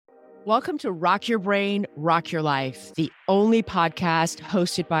Welcome to Rock Your Brain, Rock Your Life, the only podcast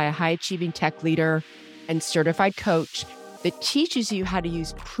hosted by a high-achieving tech leader and certified coach that teaches you how to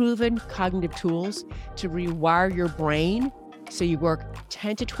use proven cognitive tools to rewire your brain so you work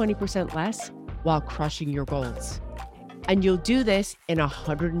 10 to 20% less while crushing your goals. And you'll do this in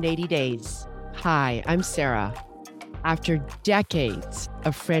 180 days. Hi, I'm Sarah. After decades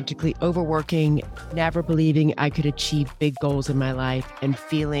of frantically overworking, never believing I could achieve big goals in my life, and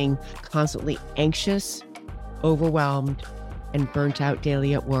feeling constantly anxious, overwhelmed, and burnt out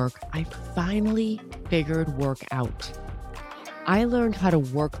daily at work, I finally figured work out. I learned how to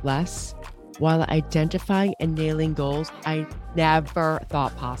work less while identifying and nailing goals I never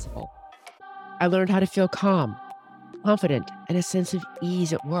thought possible. I learned how to feel calm, confident, and a sense of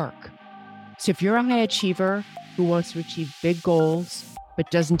ease at work. So if you're a high achiever who wants to achieve big goals, but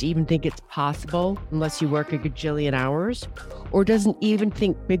doesn't even think it's possible unless you work a gajillion hours, or doesn't even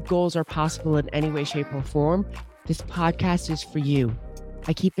think big goals are possible in any way, shape, or form, this podcast is for you.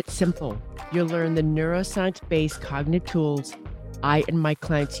 I keep it simple. You'll learn the neuroscience-based cognitive tools I and my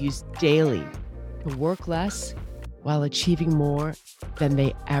clients use daily to work less while achieving more than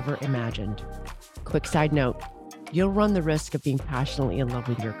they ever imagined. Quick side note, you'll run the risk of being passionately in love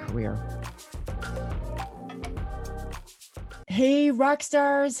with your career. Hey, rock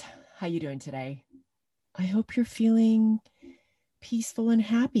stars. How you doing today? I hope you're feeling peaceful and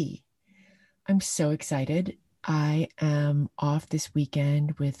happy. I'm so excited. I am off this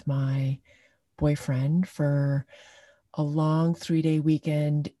weekend with my boyfriend for a long 3-day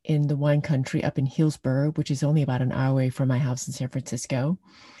weekend in the wine country up in Healdsburg, which is only about an hour away from my house in San Francisco.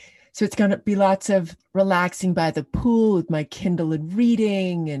 So it's going to be lots of relaxing by the pool with my Kindle and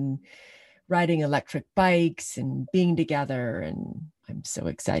reading and riding electric bikes and being together. And I'm so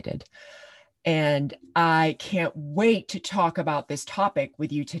excited. And I can't wait to talk about this topic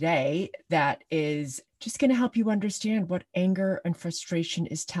with you today that is just going to help you understand what anger and frustration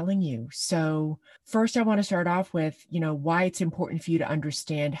is telling you. So first, I want to start off with, why it's important for you to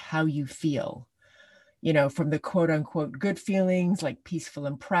understand how you feel. From the quote unquote good feelings like peaceful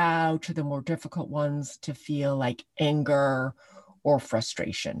and proud to the more difficult ones to feel like anger or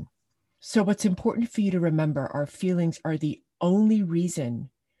frustration. So what's important for you to remember, our feelings are the only reason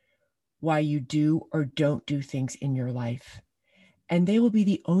why you do or don't do things in your life. And they will be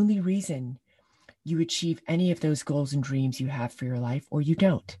the only reason you achieve any of those goals and dreams you have for your life, or you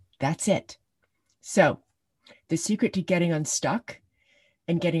don't. That's it. So the secret to getting unstuck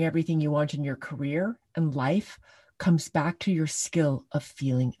and getting everything you want in your career and life comes back to your skill of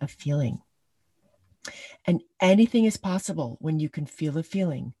feeling a feeling. And anything is possible when you can feel a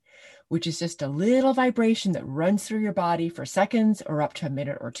feeling, which is just a little vibration that runs through your body for seconds or up to a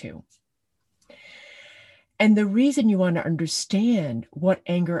minute or two. And the reason you want to understand what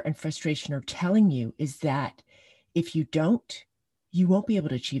anger and frustration are telling you is that if you don't, you won't be able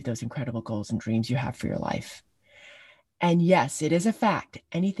to achieve those incredible goals and dreams you have for your life. And yes, it is a fact.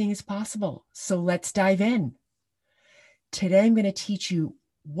 Anything is possible. So let's dive in. Today, I'm going to teach you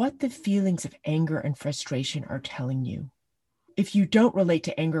what the feelings of anger and frustration are telling you. If you don't relate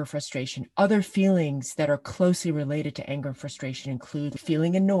to anger or frustration, other feelings that are closely related to anger and frustration include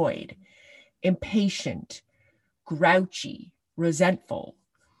feeling annoyed, impatient, grouchy, resentful.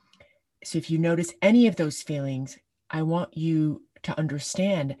 So if you notice any of those feelings, I want you to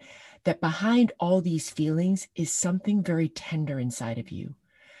understand that behind all these feelings is something very tender inside of you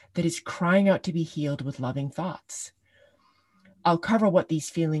that is crying out to be healed with loving thoughts. I'll cover what these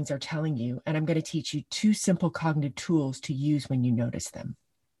feelings are telling you, and I'm going to teach you 2 simple cognitive tools to use when you notice them.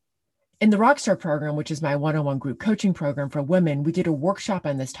 In the Rockstar program, which is my one-on-one group coaching program for women, we did a workshop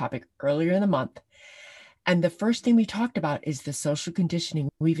on this topic earlier in the month. And the first thing we talked about is the social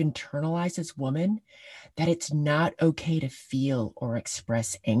conditioning we've internalized as women, that it's not okay to feel or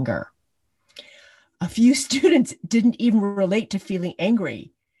express anger. A few students didn't even relate to feeling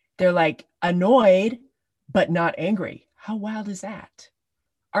angry. They're like annoyed, but not angry. How wild is that?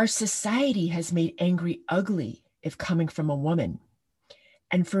 Our society has made angry ugly if coming from a woman.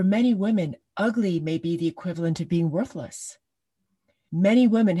 And for many women, ugly may be the equivalent of being worthless. Many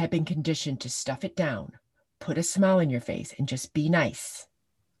women have been conditioned to stuff it down, put a smile on your face, and just be nice.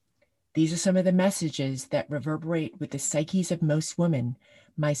 These are some of the messages that reverberate with the psyches of most women,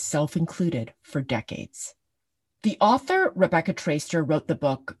 myself included, for decades. The author, Rebecca Traister, wrote the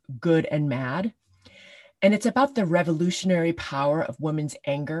book Good and Mad, and it's about the revolutionary power of women's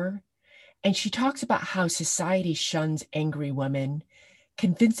anger. And she talks about how society shuns angry women,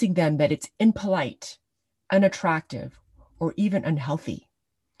 convincing them that it's impolite, unattractive, or even unhealthy.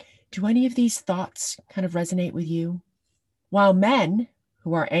 Do any of these thoughts kind of resonate with you? While men,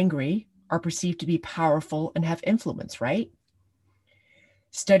 who are angry are perceived to be powerful and have influence, right?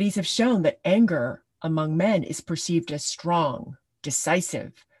 Studies have shown that anger among men is perceived as strong,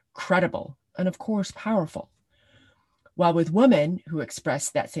 decisive, credible, and of course, powerful. While with women who express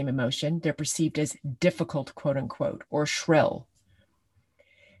that same emotion, they're perceived as difficult, quote unquote, or shrill.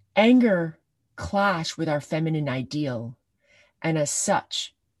 Anger clash with our feminine ideal, and as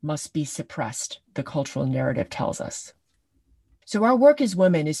such, must be suppressed, the cultural narrative tells us. So our work as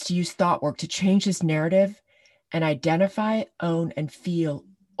women is to use thought work to change this narrative and identify, own, and feel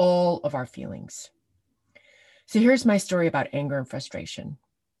all of our feelings. So here's my story about anger and frustration,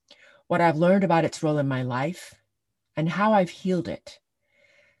 what I've learned about its role in my life, and how I've healed it,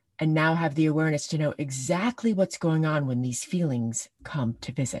 and now have the awareness to know exactly what's going on when these feelings come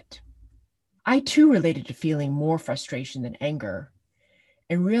to visit. I too related to feeling more frustration than anger,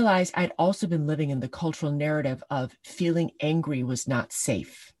 and realized I'd also been living in the cultural narrative of feeling angry was not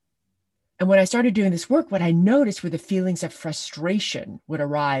safe. And when I started doing this work, what I noticed were the feelings of frustration would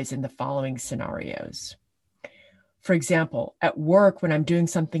arise in the following scenarios. For example, at work, when I'm doing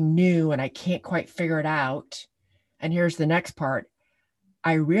something new and I can't quite figure it out, and here's the next part,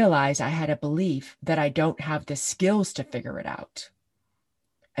 I realized I had a belief that I don't have the skills to figure it out.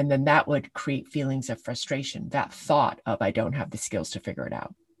 And then that would create feelings of frustration, that thought of I don't have the skills to figure it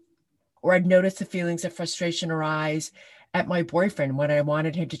out. Or I'd notice the feelings of frustration arise at my boyfriend when I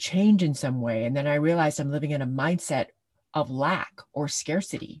wanted him to change in some way. And then I realized I'm living in a mindset of lack or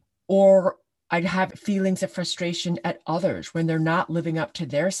scarcity. Or I'd have feelings of frustration at others when they're not living up to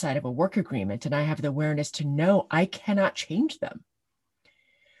their side of a work agreement. And I have the awareness to know I cannot change them.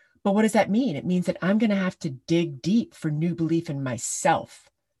 But what does that mean? It means that I'm going to have to dig deep for new belief in myself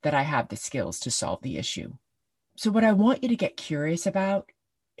that I have the skills to solve the issue. So what I want you to get curious about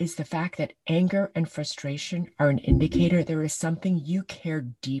is the fact that anger and frustration are an indicator there is something you care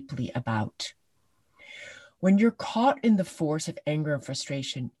deeply about. When you're caught in the force of anger and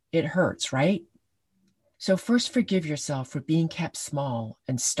frustration, it hurts, right? So first forgive yourself for being kept small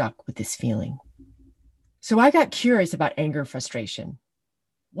and stuck with this feeling. So I got curious about anger and frustration.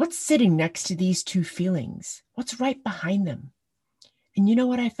 What's sitting next to these two feelings? What's right behind them? And you know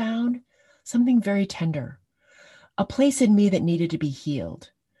what I found? Something very tender, a place in me that needed to be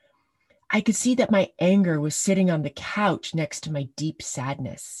healed. I could see that my anger was sitting on the couch next to my deep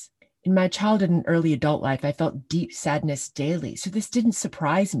sadness. In my childhood and early adult life, I felt deep sadness daily. So this didn't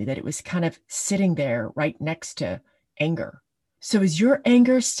surprise me that it was kind of sitting there right next to anger. So is your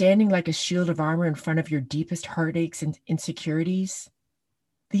anger standing like a shield of armor in front of your deepest heartaches and insecurities?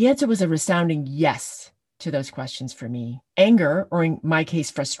 The answer was a resounding yes to those questions for me. Anger, or in my case,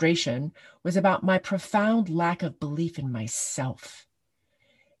 frustration, was about my profound lack of belief in myself.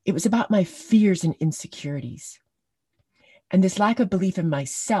 It was about my fears and insecurities. And this lack of belief in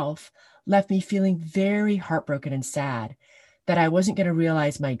myself left me feeling very heartbroken and sad that I wasn't going to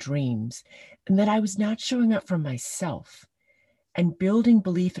realize my dreams and that I was not showing up for myself and building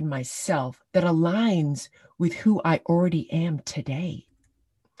belief in myself that aligns with who I already am today.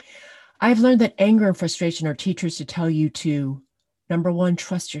 I've learned that anger and frustration are teachers to tell you to, number one,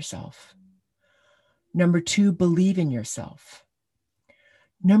 trust yourself. Number two, believe in yourself.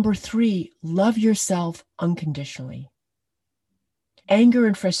 Number three, love yourself unconditionally. Anger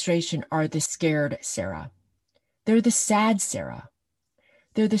and frustration are the scared Sarah. They're the sad Sarah.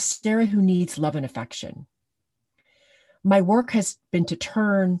 They're the Sarah who needs love and affection. My work has been to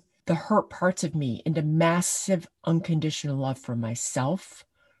turn the hurt parts of me into massive unconditional love for myself,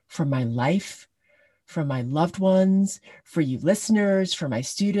 for my life, for my loved ones, for you listeners, for my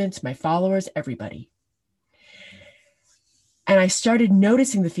students, my followers, everybody. And I started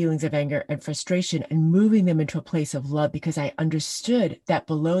noticing the feelings of anger and frustration and moving them into a place of love because I understood that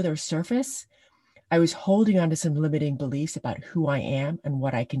below their surface, I was holding on to some limiting beliefs about who I am and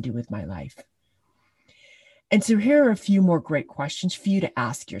what I can do with my life. And so here are a few more great questions for you to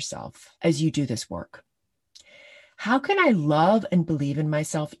ask yourself as you do this work. How can I love and believe in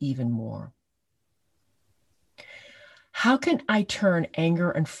myself even more? How can I turn anger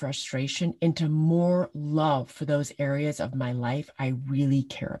and frustration into more love for those areas of my life I really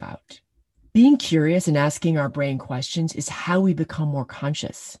care about? Being curious and asking our brain questions is how we become more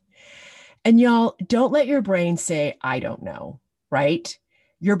conscious. And y'all, don't let your brain say, I don't know, right?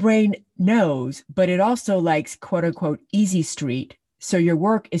 Your brain knows, but it also likes quote unquote easy street. So your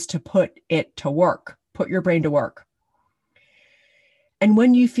work is to put it to work, put your brain to work. And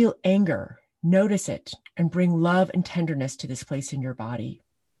when you feel anger, notice it and bring love and tenderness to this place in your body.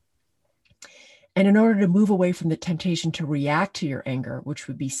 And in order to move away from the temptation to react to your anger, which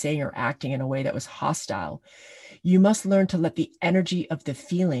would be saying or acting in a way that was hostile, you must learn to let the energy of the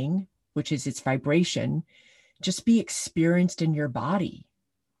feeling, which is its vibration, just be experienced in your body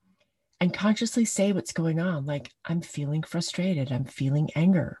and consciously say what's going on. Like, I'm feeling frustrated. I'm feeling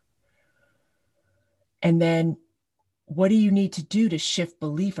anger. And then what do you need to do to shift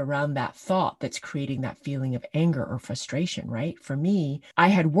belief around that thought that's creating that feeling of anger or frustration, right? For me, I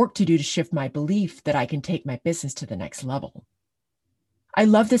had work to do to shift my belief that I can take my business to the next level. I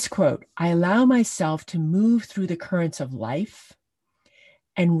love this quote. I allow myself to move through the currents of life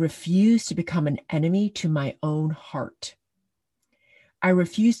and refuse to become an enemy to my own heart. I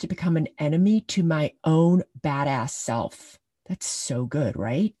refuse to become an enemy to my own badass self. That's so good,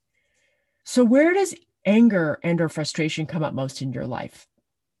 right? So where does anger and or frustration come up most in your life?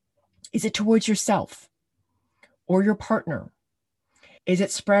 Is it towards yourself or your partner? Is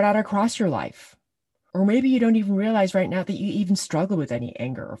it spread out across your life? Or maybe you don't even realize right now that you even struggle with any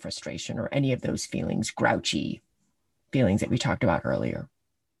anger or frustration or any of those feelings, grouchy feelings that we talked about earlier.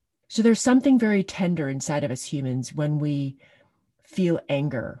 So there's something very tender inside of us humans when we feel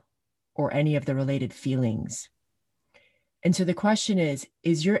anger or any of the related feelings. And so the question is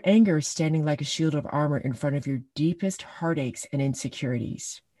your anger standing like a shield of armor in front of your deepest heartaches and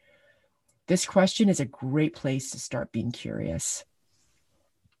insecurities? This question is a great place to start being curious.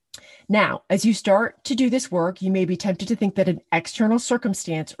 Now, as you start to do this work, you may be tempted to think that an external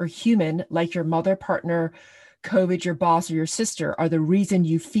circumstance or human, like your mother, partner, COVID, your boss, or your sister, are the reason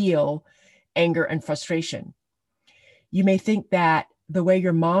you feel anger and frustration. You may think that the way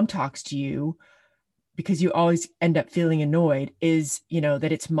your mom talks to you, because you always end up feeling annoyed, is,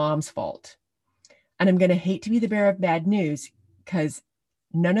 that it's mom's fault. And I'm going to hate to be the bearer of bad news because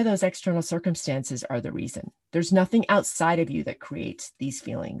none of those external circumstances are the reason. There's nothing outside of you that creates these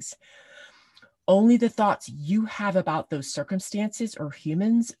feelings. Only the thoughts you have about those circumstances or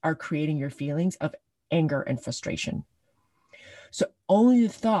humans are creating your feelings of anger and frustration. So only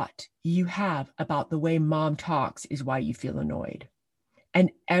the thought you have about the way mom talks is why you feel annoyed.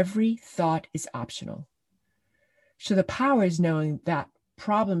 And every thought is optional. So the power is knowing that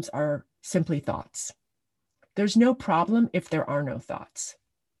problems are simply thoughts. There's no problem if there are no thoughts.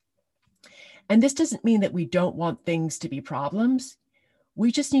 And this doesn't mean that we don't want things to be problems.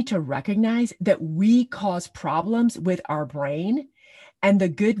 We just need to recognize that we cause problems with our brain. And the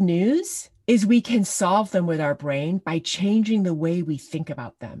good news is we can solve them with our brain by changing the way we think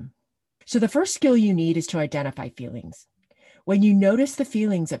about them. So the first skill you need is to identify feelings. When you notice the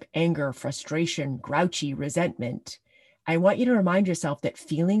feelings of anger, frustration, grouchy, resentment, I want you to remind yourself that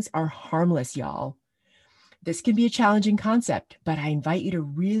feelings are harmless, y'all. This can be a challenging concept, but I invite you to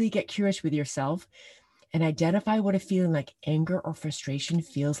really get curious with yourself and identify what a feeling like anger or frustration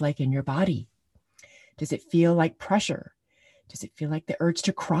feels like in your body. Does it feel like pressure? Does it feel like the urge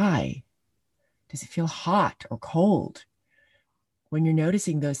to cry? Does it feel hot or cold? When you're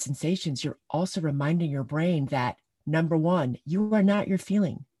noticing those sensations, you're also reminding your brain that, number one, you are not your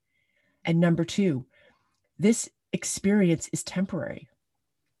feeling. And number two, this experience is temporary.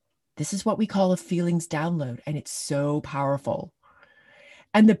 This is what we call a feelings download, and it's so powerful.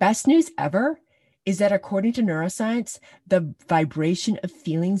 And the best news ever is that according to neuroscience, the vibration of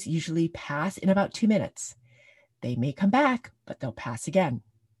feelings usually pass in about 2 minutes. They may come back, but they'll pass again.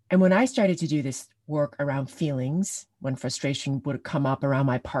 And when I started to do this work around feelings, when frustration would come up around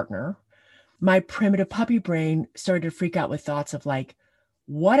my partner, my primitive puppy brain started to freak out with thoughts of like,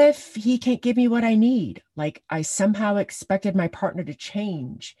 what if he can't give me what I need? Like I somehow expected my partner to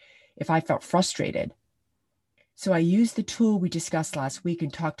change if I felt frustrated. So I used the tool we discussed last week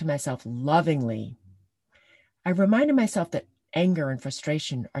and talked to myself lovingly. I reminded myself that anger and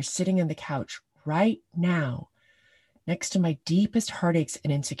frustration are sitting on the couch right now, next to my deepest heartaches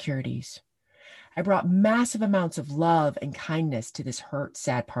and insecurities. I brought massive amounts of love and kindness to this hurt,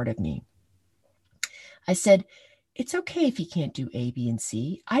 sad part of me. I said, it's okay if you can't do A, B, and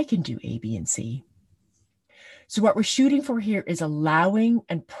C. I can do A, B, and C. So what we're shooting for here is allowing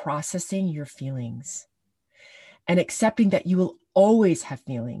and processing your feelings and accepting that you will always have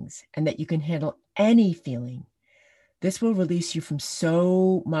feelings and that you can handle any feeling. This will release you from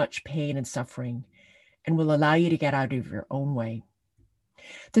so much pain and suffering and will allow you to get out of your own way.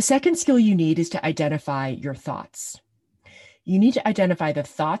 The second skill you need is to identify your thoughts. You need to identify the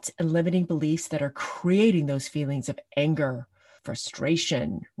thoughts and limiting beliefs that are creating those feelings of anger,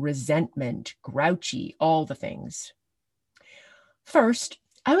 frustration, resentment, grouchy, all the things. First,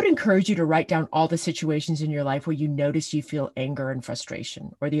 I would encourage you to write down all the situations in your life where you notice you feel anger and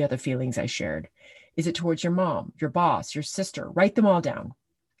frustration, or the other feelings I shared. Is it towards your mom, your boss, your sister? Write them all down.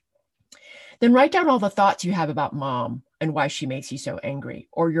 Then write down all the thoughts you have about mom and why she makes you so angry,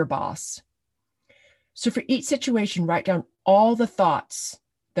 or your boss. So for each situation, write down all the thoughts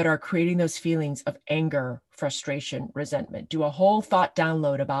that are creating those feelings of anger, frustration, resentment. Do a whole thought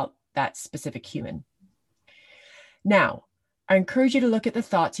download about that specific human. Now, I encourage you to look at the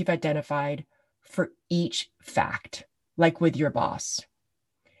thoughts you've identified for each fact, like with your boss.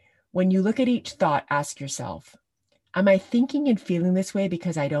 When you look at each thought, ask yourself, am I thinking and feeling this way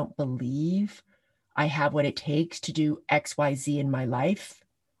because I don't believe I have what it takes to do X, Y, Z in my life?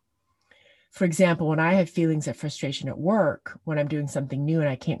 For example, when I have feelings of frustration at work, when I'm doing something new and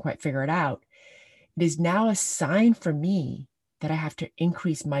I can't quite figure it out, it is now a sign for me that I have to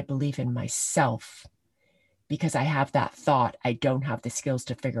increase my belief in myself because I have that thought, I don't have the skills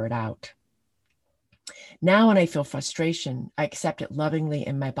to figure it out. Now, when I feel frustration, I accept it lovingly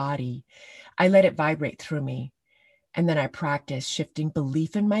in my body. I let it vibrate through me. And then I practice shifting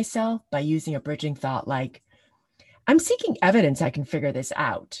belief in myself by using a bridging thought like, I'm seeking evidence I can figure this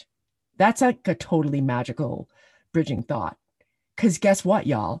out. That's like a totally magical bridging thought. Because guess what,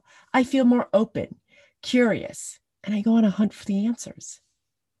 y'all? I feel more open, curious, and I go on a hunt for the answers.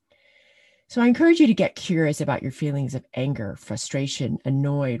 So I encourage you to get curious about your feelings of anger, frustration,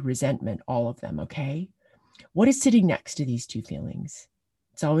 annoyed, resentment, all of them, okay? What is sitting next to these two feelings?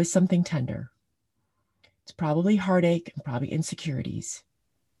 It's always something tender. It's probably heartache and probably insecurities.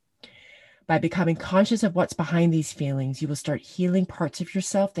 By becoming conscious of what's behind these feelings, you will start healing parts of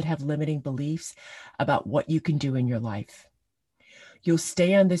yourself that have limiting beliefs about what you can do in your life. You'll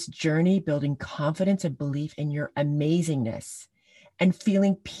stay on this journey building confidence and belief in your amazingness and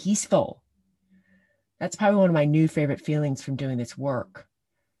feeling peaceful. That's probably one of my new favorite feelings from doing this work.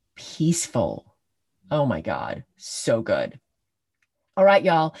 Peaceful. Oh my God, so good. All right,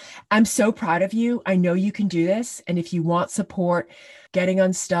 y'all. I'm so proud of you. I know you can do this. And if you want support, getting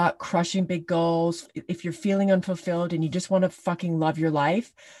unstuck, crushing big goals, if you're feeling unfulfilled and you just want to fucking love your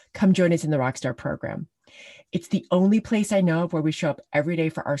life, come join us in the Rockstar program. It's the only place I know of where we show up every day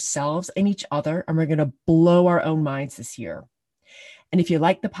for ourselves and each other, and we're going to blow our own minds this year. And if you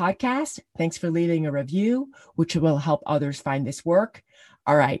like the podcast, thanks for leaving a review, which will help others find this work.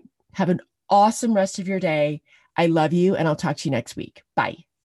 All right. Have an awesome rest of your day. I love you, and I'll talk to you next week. Bye.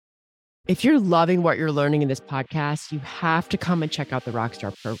 If you're loving what you're learning in this podcast, you have to come and check out the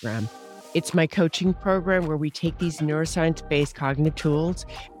Rockstar program. It's my coaching program where we take these neuroscience-based cognitive tools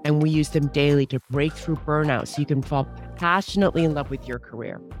and we use them daily to break through burnout so you can fall passionately in love with your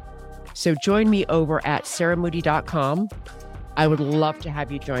career. So join me over at sarahmoody.com. I would love to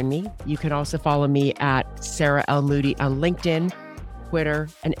have you join me. You can also follow me at Sarah L. Moody on LinkedIn, Twitter,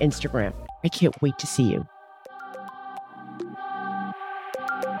 and Instagram. I can't wait to see you.